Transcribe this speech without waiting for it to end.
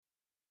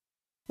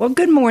Well,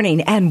 good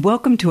morning and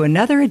welcome to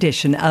another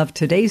edition of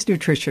Today's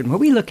Nutrition, where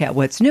we look at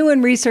what's new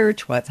in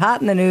research, what's hot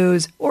in the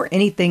news, or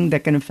anything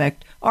that can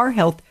affect our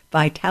health,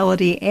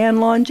 vitality, and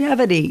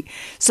longevity.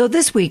 So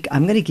this week,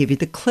 I'm going to give you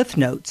the Cliff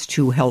Notes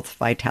to health,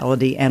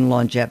 vitality, and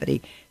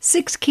longevity.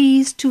 6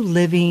 keys to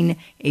living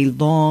a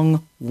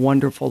long,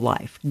 wonderful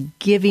life,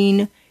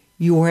 giving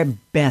your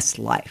best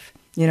life.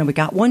 You know, we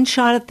got one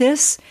shot at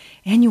this,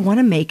 and you want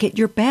to make it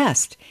your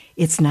best.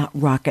 It's not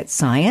rocket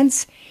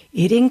science.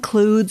 It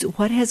includes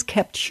what has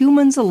kept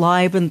humans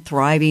alive and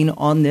thriving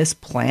on this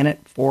planet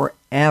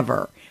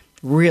forever.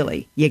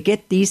 Really, you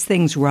get these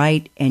things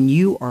right, and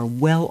you are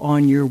well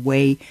on your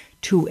way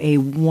to a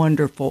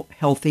wonderful,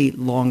 healthy,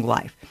 long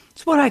life.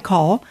 It's what I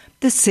call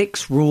the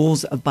 6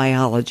 rules of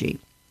biology.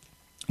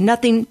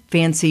 Nothing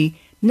fancy,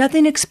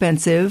 nothing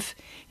expensive.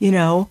 You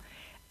know,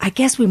 I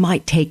guess we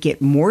might take it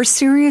more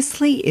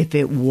seriously if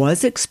it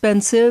was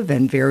expensive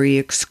and very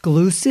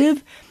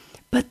exclusive,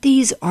 but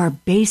these are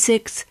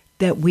basics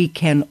that we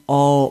can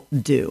all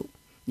do.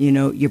 You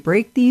know, you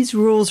break these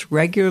rules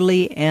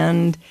regularly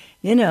and,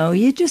 you know,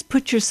 you just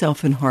put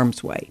yourself in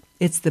harm's way.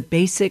 It's the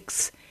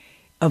basics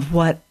of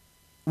what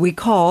we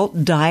call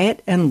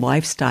diet and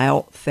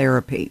lifestyle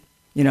therapy.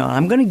 You know,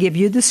 I'm going to give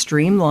you the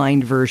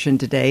streamlined version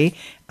today.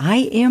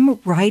 I am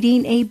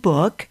writing a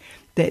book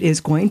that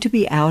is going to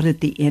be out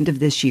at the end of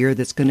this year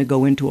that's going to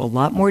go into a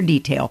lot more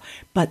detail.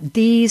 But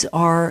these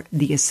are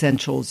the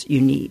essentials you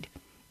need,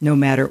 no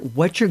matter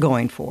what you're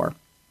going for.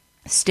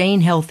 Staying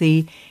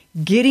healthy,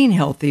 getting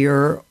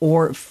healthier,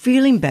 or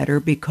feeling better,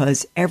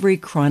 because every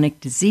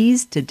chronic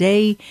disease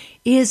today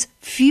is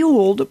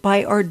fueled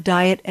by our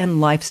diet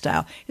and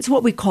lifestyle. It's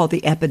what we call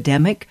the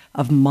epidemic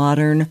of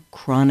modern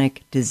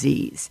chronic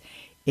disease.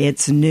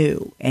 It's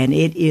new, and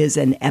it is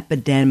an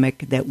epidemic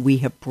that we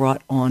have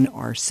brought on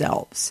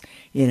ourselves.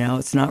 You know,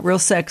 it's not real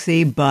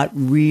sexy, but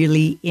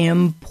really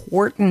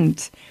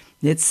important.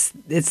 It's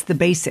the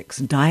basics,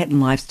 diet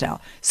and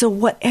lifestyle. So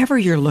whatever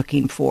you're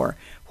looking for,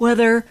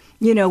 whether,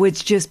 you know,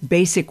 it's just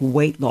basic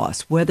weight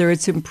loss, whether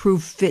it's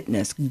improved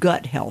fitness,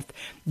 gut health,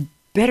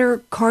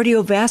 better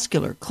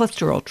cardiovascular,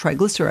 cholesterol,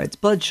 triglycerides,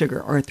 blood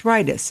sugar,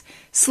 arthritis,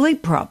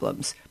 sleep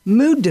problems,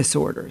 mood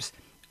disorders,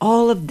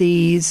 all of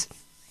these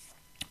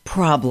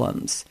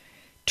problems,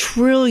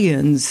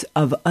 trillions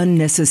of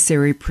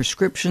unnecessary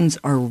prescriptions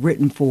are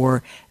written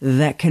for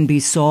that can be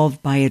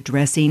solved by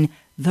addressing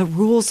the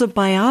rules of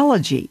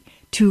biology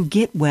to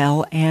get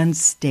well and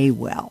stay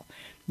well.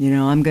 You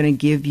know, I'm going to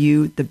give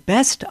you the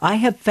best I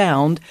have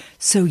found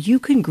so you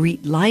can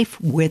greet life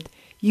with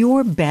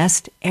your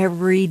best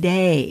every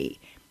day.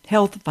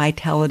 Health,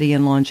 vitality,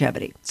 and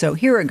longevity. So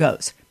here it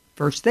goes.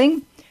 First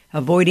thing,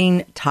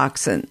 avoiding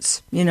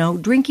toxins. You know,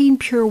 drinking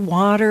pure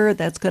water,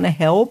 that's going to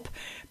help.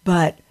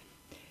 But,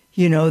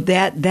 you know,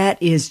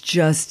 that is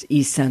just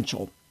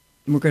essential.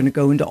 We're going to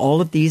go into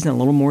all of these in a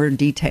little more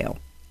detail.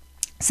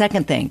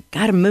 Second thing,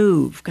 got to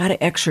move, got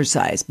to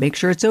exercise. Make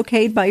sure it's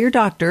okayed by your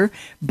doctor,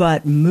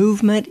 but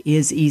movement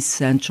is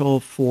essential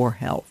for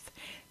health.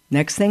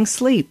 Next thing,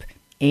 sleep.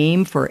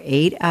 Aim for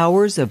 8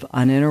 hours of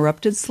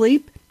uninterrupted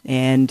sleep,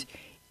 and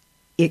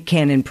it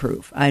can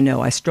improve. I know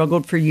I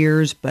struggled for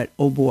years, but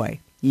oh boy,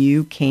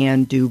 you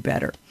can do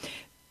better.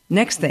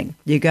 Next thing,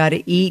 you got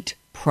to eat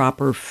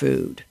proper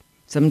food.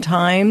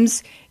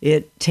 Sometimes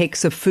it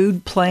takes a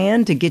food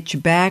plan to get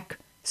you back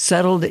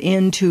settled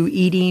into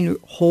eating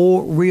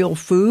whole, real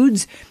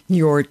foods.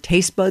 Your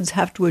taste buds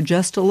have to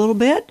adjust a little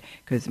bit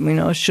because, you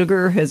know,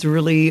 sugar has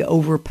really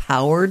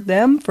overpowered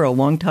them for a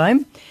long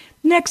time.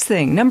 Next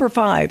thing, number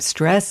 5,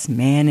 stress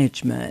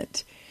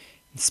management,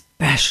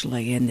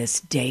 especially in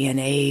this day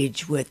and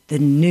age with the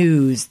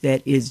news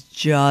that is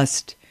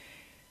just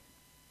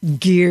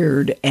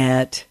geared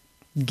at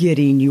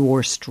getting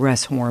your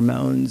stress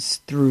hormones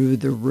through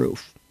the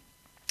roof.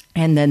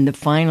 And then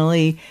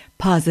finally,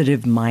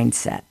 positive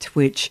mindset,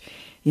 which,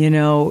 you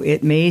know,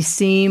 it may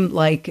seem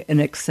like an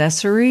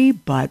accessory,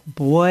 but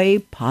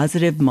boy,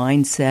 positive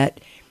mindset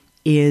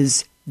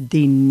is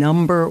the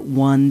number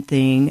one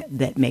thing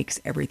that makes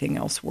everything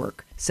else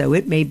work. So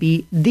it may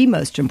be the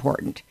most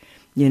important.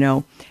 You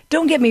know,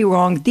 don't get me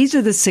wrong, these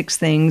are the 6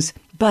 things,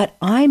 but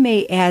I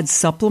may add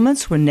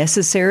supplements when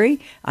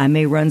necessary. I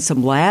may run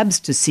some labs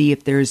to see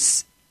if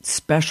there's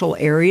special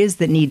areas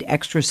that need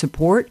extra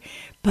support.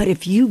 But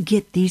if you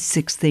get these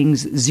 6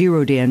 things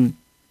zeroed in,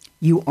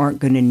 you aren't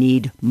going to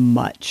need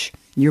much.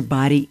 Your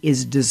body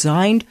is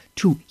designed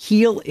to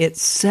heal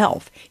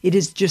itself. It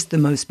is just the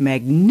most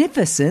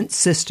magnificent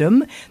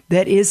system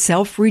that is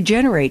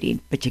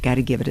self-regenerating, but you got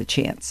to give it a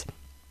chance.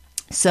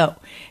 So,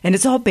 and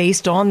it's all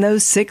based on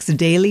those 6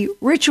 daily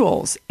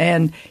rituals.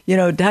 And, you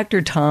know,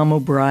 Dr. Tom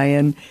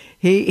O'Brien,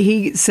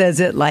 he says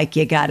it like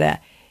you got to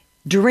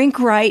drink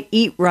right,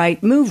 eat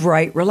right, move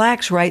right,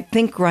 relax right,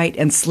 think right,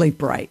 and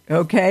sleep right.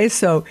 Okay,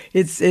 so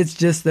it's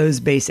just those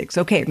basics.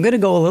 Okay, I'm going to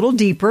go a little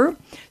deeper.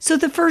 So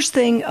the first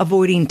thing,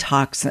 avoiding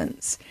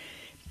toxins.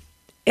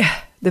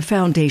 The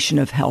foundation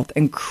of health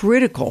and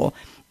critical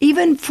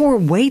even for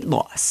weight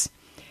loss.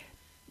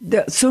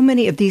 So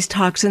many of these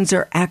toxins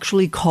are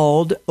actually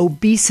called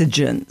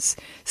obesogens.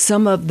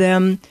 Some of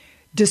them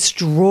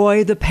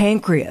destroy the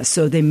pancreas.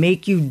 So they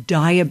make you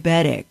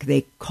diabetic.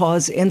 They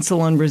cause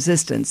insulin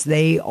resistance.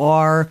 They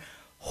are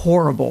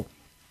horrible.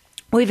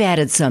 We've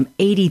added some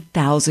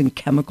 80,000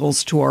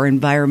 chemicals to our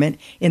environment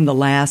in the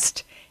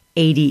last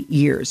 80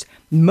 years,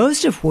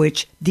 most of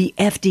which the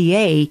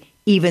FDA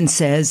even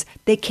says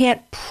they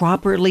can't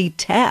properly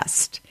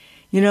test.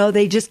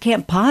 They just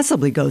can't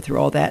possibly go through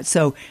all that.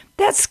 So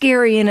that's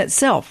scary in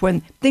itself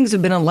when things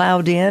have been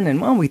allowed in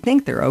and, well, we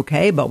think they're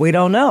okay, but we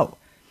don't know.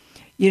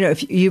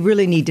 If you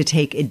really need to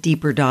take a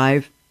deeper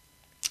dive,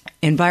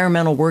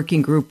 Environmental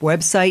Working Group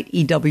website,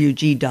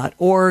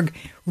 EWG.org,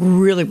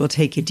 really will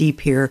take you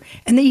deep here.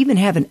 And they even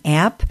have an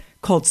app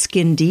called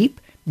Skin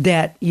Deep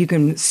that you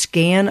can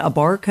scan a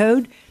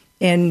barcode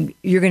and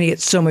you're going to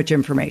get so much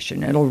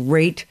information. It'll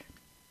rate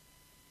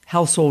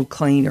household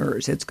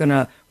cleaners. It's going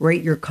to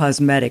rate your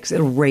cosmetics.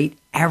 It'll rate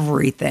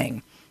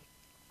everything.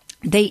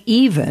 They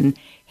even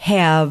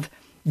have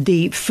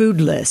the food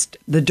list,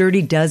 the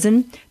Dirty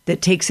Dozen,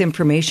 that takes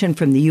information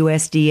from the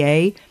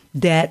USDA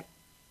that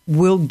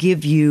will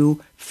give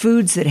you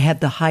foods that have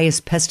the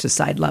highest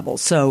pesticide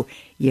levels. So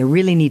you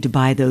really need to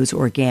buy those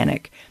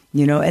organic.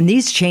 And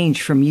these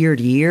change from year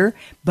to year,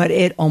 but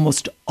it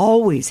almost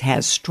always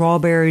has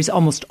strawberries,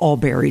 almost all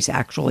berries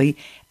actually,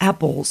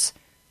 apples,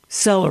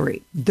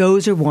 celery.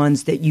 Those are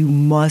ones that you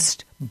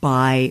must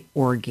buy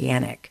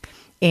organic.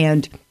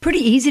 And pretty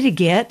easy to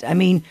get. I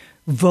mean,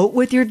 vote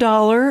with your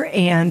dollar,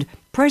 and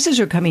prices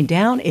are coming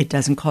down. It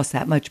doesn't cost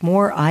that much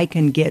more. I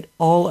can get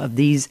all of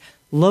these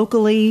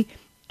locally,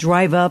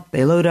 drive up,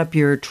 they load up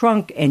your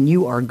trunk, and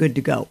you are good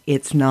to go.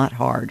 It's not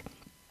hard.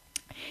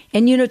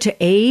 And, to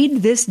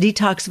aid this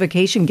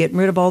detoxification, getting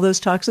rid of all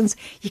those toxins,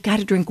 you got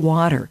to drink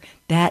water.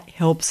 That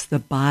helps the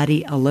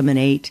body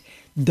eliminate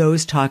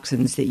those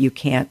toxins that you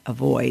can't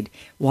avoid.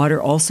 Water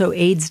also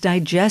aids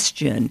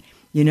digestion.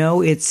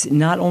 It's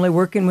not only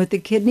working with the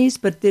kidneys,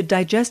 but the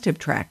digestive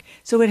tract.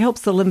 So it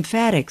helps the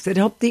lymphatics. It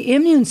helps the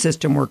immune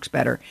system works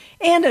better.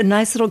 And a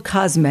nice little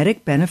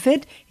cosmetic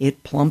benefit,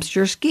 it plumps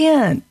your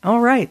skin. All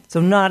right,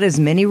 so not as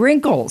many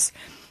wrinkles.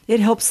 It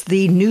helps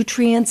the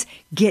nutrients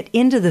get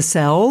into the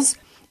cells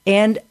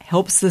and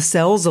helps the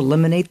cells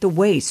eliminate the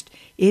waste.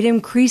 It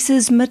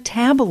increases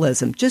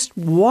metabolism. Just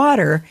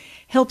water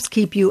helps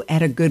keep you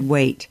at a good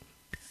weight.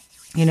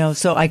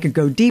 So I could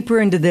go deeper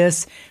into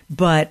this,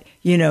 but,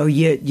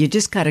 you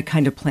just got to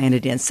kind of plan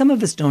it in. Some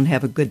of us don't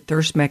have a good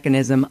thirst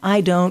mechanism.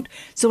 I don't.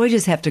 So I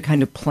just have to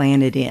kind of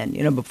plan it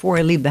in. Before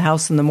I leave the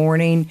house in the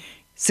morning,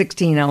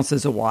 16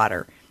 ounces of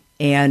water.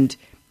 And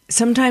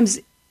sometimes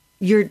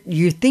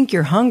you think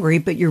you're hungry,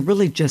 but you're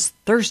really just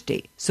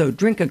thirsty. So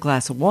drink a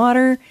glass of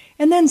water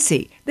and then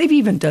see. They've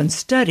even done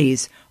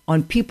studies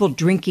on people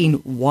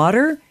drinking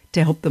water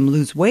to help them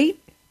lose weight.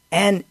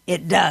 And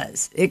it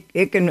does.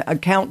 It can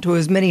account to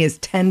as many as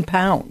 10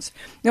 pounds.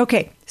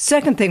 Okay,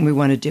 second thing we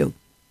want to do,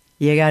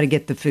 you got to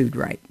get the food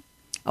right.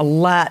 A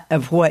lot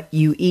of what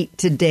you eat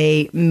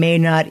today may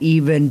not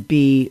even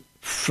be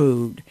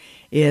food.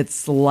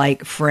 It's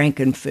like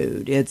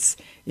Frankenfood. It's,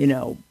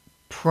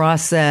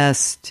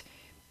 processed.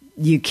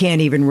 You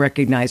can't even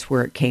recognize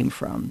where it came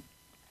from.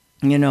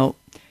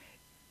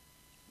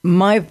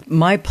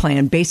 My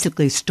plan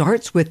basically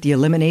starts with the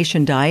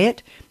elimination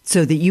diet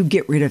so that you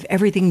get rid of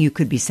everything you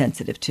could be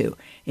sensitive to.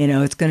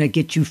 It's going to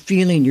get you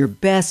feeling your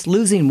best,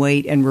 losing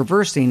weight, and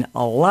reversing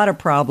a lot of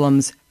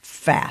problems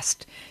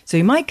fast. So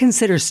you might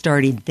consider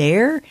starting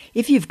there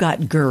if you've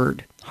got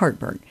GERD,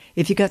 heartburn,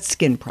 if you've got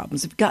skin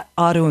problems, if you've got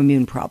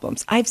autoimmune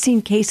problems. I've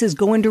seen cases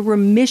go into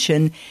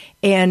remission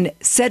and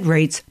SED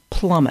rates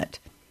plummet.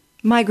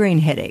 Migraine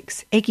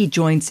headaches, achy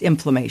joints,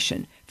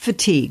 inflammation,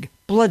 fatigue,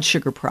 blood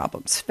sugar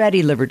problems,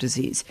 fatty liver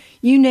disease,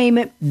 you name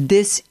it,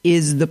 this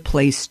is the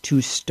place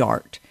to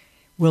start.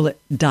 Will a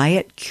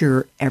diet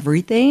cure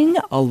everything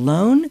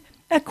alone?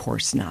 Of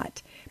course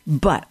not.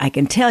 But I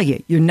can tell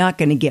you, you're not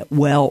going to get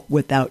well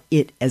without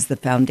it as the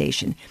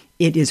foundation.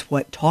 It is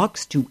what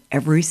talks to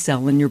every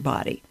cell in your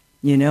body.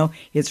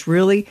 It's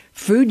really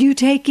food you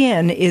take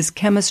in is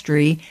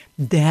chemistry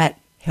that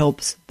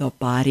helps the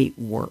body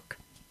work.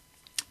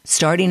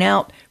 Starting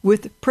out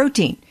with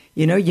protein.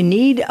 You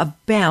need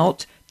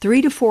about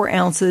 3 to 4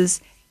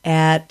 ounces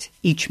at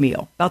each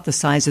meal, about the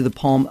size of the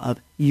palm of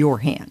your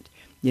hand.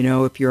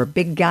 If you're a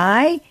big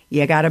guy,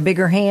 you got a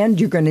bigger hand,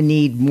 you're going to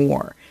need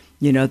more.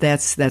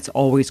 That's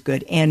always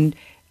good. And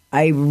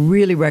I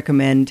really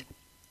recommend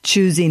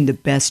choosing the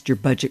best your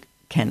budget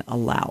can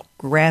allow.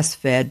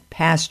 Grass-fed,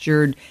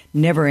 pastured,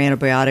 never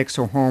antibiotics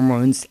or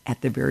hormones at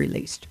the very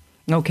least.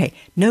 Okay,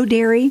 no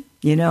dairy.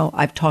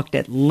 I've talked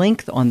at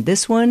length on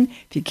this one.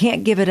 If you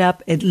can't give it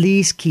up, at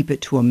least keep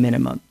it to a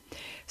minimum.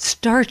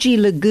 Starchy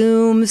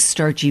legumes,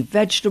 starchy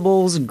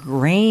vegetables,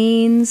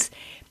 grains.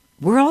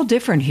 We're all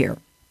different here.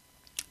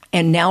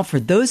 And now for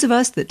those of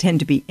us that tend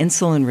to be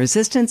insulin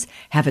resistant,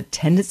 have a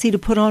tendency to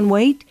put on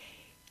weight,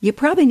 you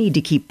probably need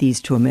to keep these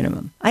to a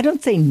minimum. I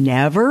don't say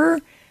never,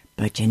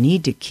 but you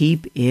need to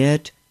keep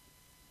it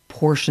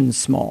portion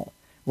small.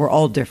 We're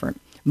all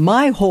different.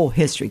 My whole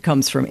history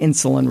comes from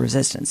insulin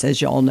resistance,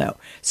 as you all know.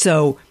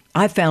 So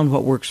I found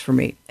what works for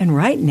me. And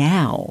right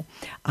now,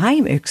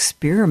 I'm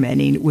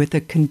experimenting with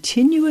a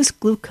continuous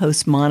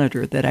glucose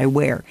monitor that I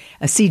wear,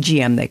 a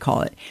CGM they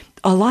call it.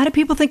 A lot of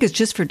people think it's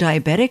just for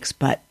diabetics,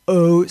 but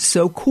oh,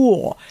 so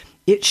cool.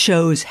 It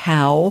shows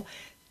how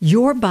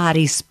your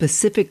body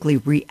specifically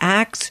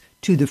reacts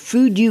to the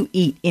food you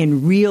eat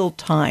in real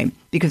time,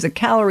 because a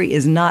calorie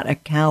is not a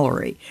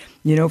calorie.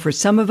 For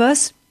some of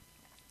us,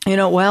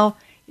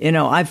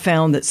 I've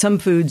found that some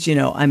foods,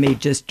 I may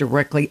just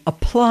directly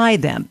apply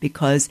them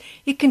because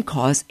it can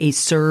cause a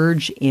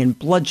surge in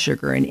blood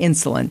sugar and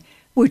insulin,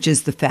 which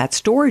is the fat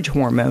storage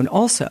hormone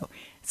also.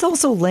 It's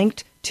also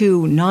linked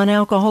to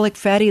non-alcoholic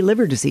fatty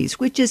liver disease,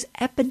 which is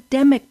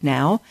epidemic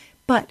now,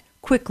 but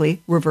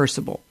quickly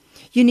reversible.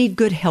 You need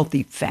good,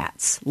 healthy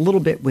fats, a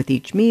little bit with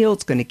each meal.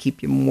 It's going to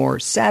keep you more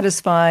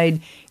satisfied,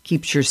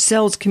 keeps your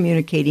cells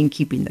communicating,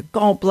 keeping the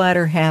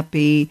gallbladder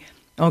happy.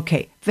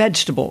 Okay,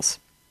 vegetables.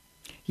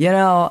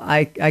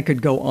 I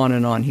could go on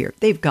and on here.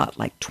 They've got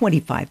like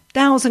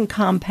 25,000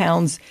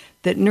 compounds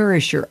that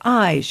nourish your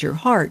eyes, your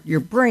heart, your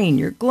brain,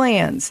 your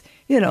glands.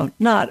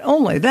 Not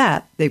only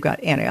that, they've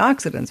got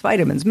antioxidants,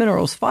 vitamins,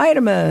 minerals,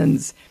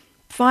 vitamins,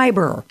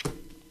 fiber.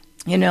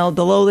 The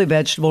lowly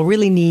vegetable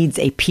really needs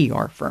a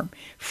PR firm.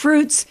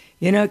 Fruits,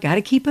 got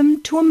to keep them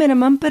to a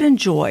minimum, but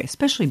enjoy,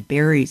 especially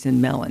berries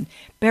and melon.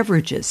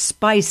 Beverages,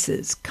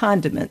 spices,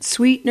 condiments,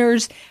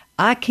 sweeteners,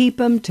 I keep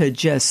them to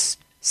just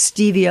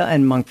stevia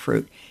and monk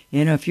fruit.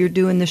 If you're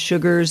doing the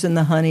sugars and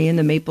the honey and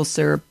the maple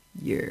syrup,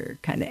 you're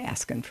kind of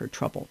asking for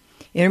trouble.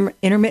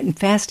 Intermittent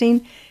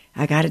fasting,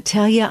 I got to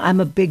tell you, I'm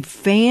a big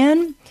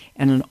fan,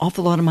 and an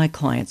awful lot of my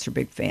clients are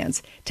big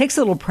fans. Takes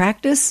a little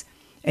practice,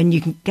 and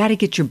you got to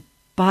get your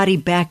body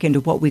back into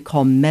what we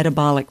call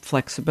metabolic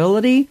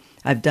flexibility.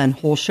 I've done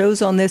whole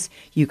shows on this.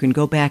 You can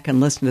go back and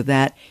listen to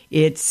that.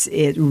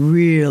 It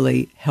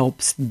really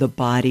helps the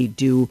body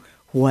do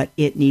what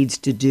it needs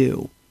to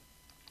do.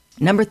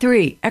 Number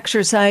 3,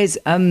 exercise,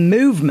 a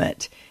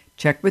movement.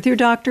 Check with your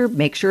doctor,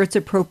 make sure it's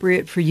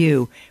appropriate for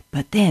you,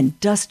 but then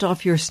dust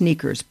off your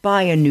sneakers,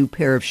 buy a new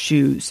pair of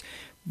shoes.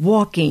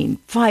 Walking,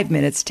 5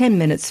 minutes, 10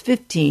 minutes,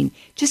 15,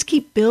 just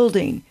keep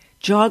building.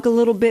 Jog a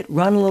little bit,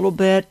 run a little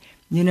bit.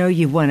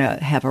 You want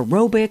to have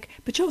aerobic,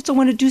 but you also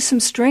want to do some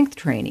strength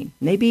training.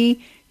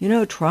 Maybe,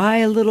 try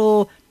a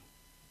little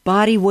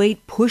body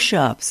weight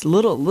push-ups,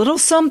 little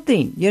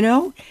something,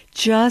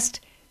 just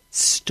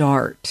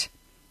start.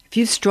 If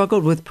you've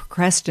struggled with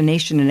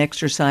procrastination and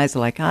exercise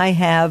like I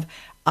have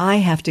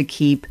to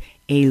keep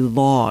a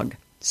log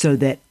so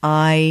that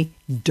I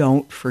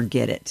don't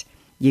forget it.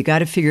 You got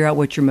to figure out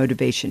what your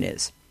motivation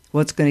is,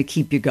 what's going to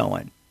keep you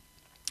going,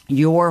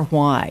 your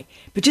why.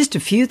 But just a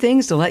few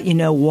things to let you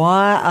know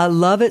why I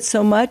love it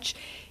so much.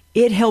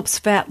 It helps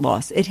fat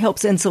loss. It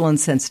helps insulin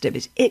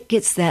sensitivity. It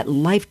gets that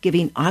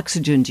life-giving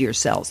oxygen to your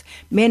cells,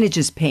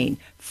 manages pain,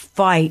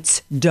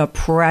 fights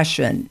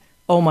depression.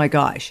 Oh my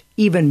gosh,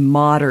 even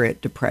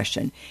moderate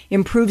depression.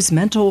 Improves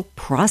mental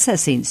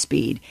processing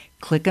speed.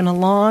 Clicking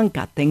along,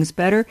 got things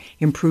better.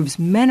 Improves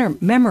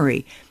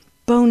memory,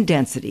 bone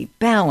density,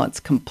 balance,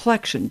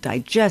 complexion,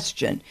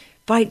 digestion.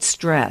 Fights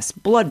stress,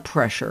 blood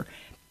pressure.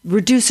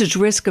 Reduces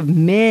risk of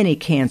many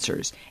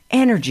cancers.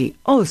 Energy.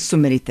 Oh, so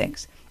many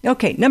things.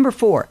 Okay, number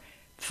 4,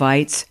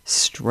 fights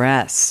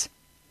stress.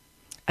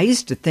 I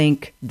used to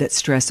think that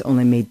stress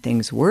only made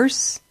things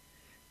worse,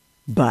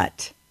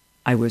 but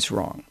I was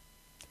wrong.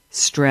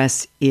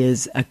 Stress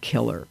is a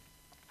killer.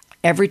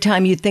 Every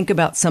time you think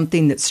about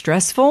something that's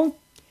stressful,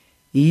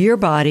 your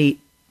body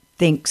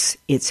thinks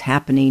it's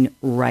happening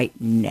right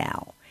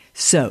now.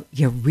 So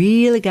you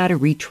really got to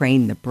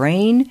retrain the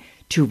brain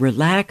to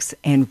relax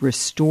and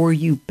restore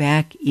you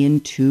back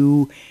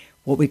into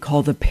what we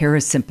call the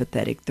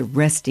parasympathetic, the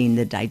resting,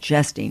 the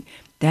digesting.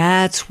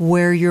 That's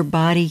where your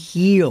body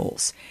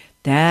heals.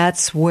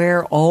 That's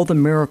where all the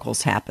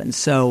miracles happen.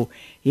 So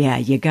yeah,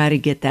 you got to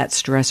get that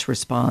stress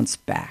response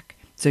back,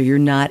 so you're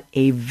not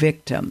a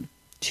victim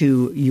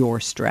to your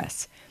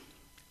stress.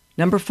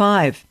 Number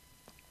 5,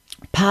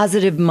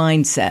 positive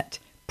mindset.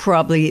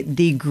 Probably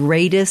the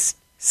greatest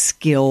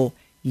skill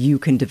you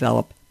can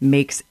develop.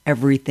 Makes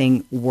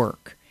everything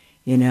work.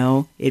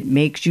 It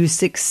makes you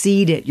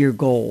succeed at your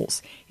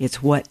goals.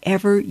 It's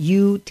whatever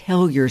you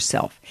tell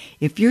yourself.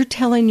 If you're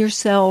telling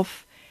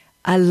yourself,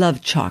 I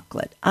love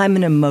chocolate, I'm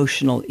an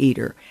emotional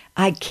eater,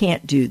 I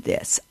can't do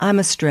this, I'm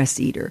a stress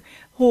eater,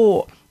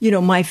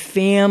 my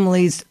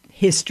family's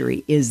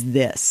history is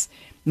this,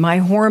 my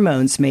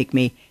hormones make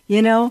me,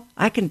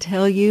 I can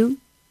tell you,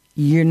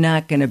 you're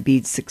not going to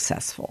be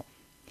successful.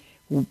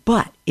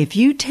 But if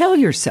you tell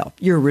yourself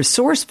you're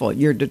resourceful,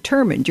 you're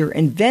determined, you're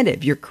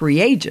inventive, you're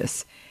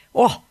courageous,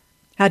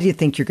 how do you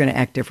think you're going to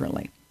act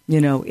differently?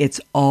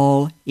 It's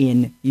all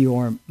in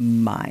your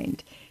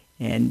mind.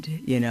 And,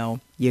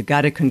 you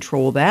got to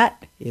control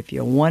that if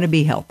you want to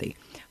be healthy.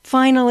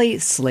 Finally,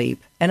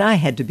 sleep. And I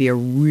had to be a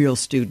real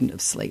student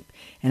of sleep.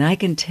 And I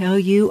can tell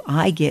you,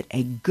 I get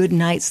a good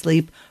night's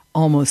sleep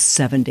almost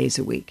 7 days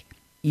a week.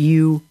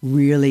 You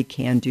really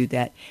can do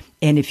that.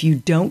 And if you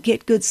don't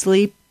get good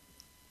sleep,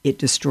 it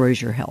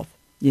destroys your health.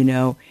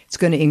 It's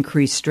going to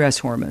increase stress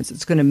hormones.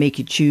 It's going to make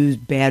you choose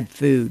bad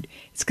food.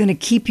 It's going to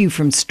keep you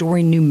from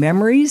storing new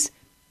memories,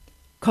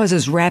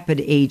 causes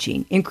rapid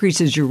aging,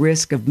 increases your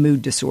risk of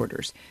mood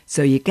disorders.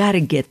 So you got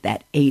to get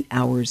that 8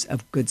 hours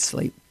of good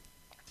sleep.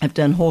 I've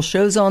done whole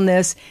shows on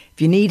this.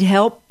 If you need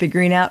help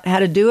figuring out how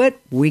to do it,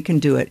 we can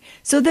do it.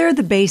 So there are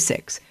the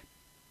basics.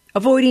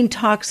 Avoiding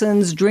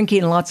toxins,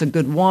 drinking lots of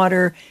good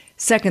water.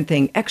 Second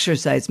thing,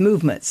 exercise,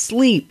 movement,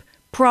 sleep,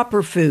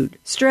 proper food,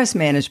 stress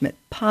management,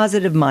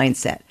 positive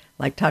mindset.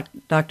 Like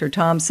Dr.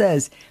 Tom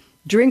says,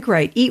 drink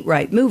right, eat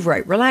right, move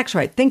right, relax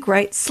right, think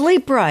right,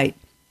 sleep right.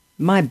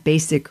 My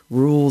basic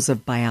rules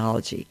of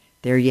biology.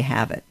 There you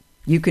have it.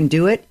 You can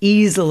do it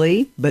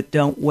easily, but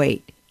don't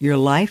wait. Your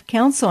life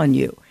counts on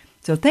you.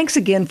 So thanks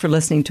again for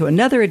listening to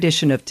another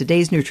edition of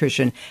Today's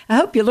Nutrition. I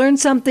hope you learned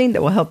something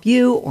that will help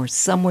you or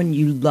someone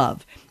you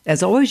love.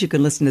 As always, you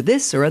can listen to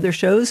this or other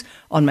shows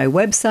on my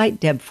website,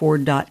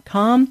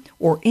 debford.com,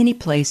 or any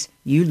place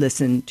you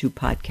listen to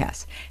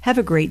podcasts. Have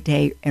a great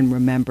day, and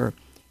remember,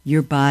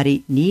 your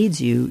body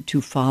needs you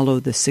to follow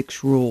the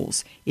 6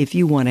 rules if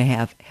you want to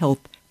have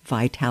health,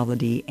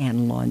 vitality,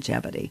 and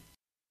longevity.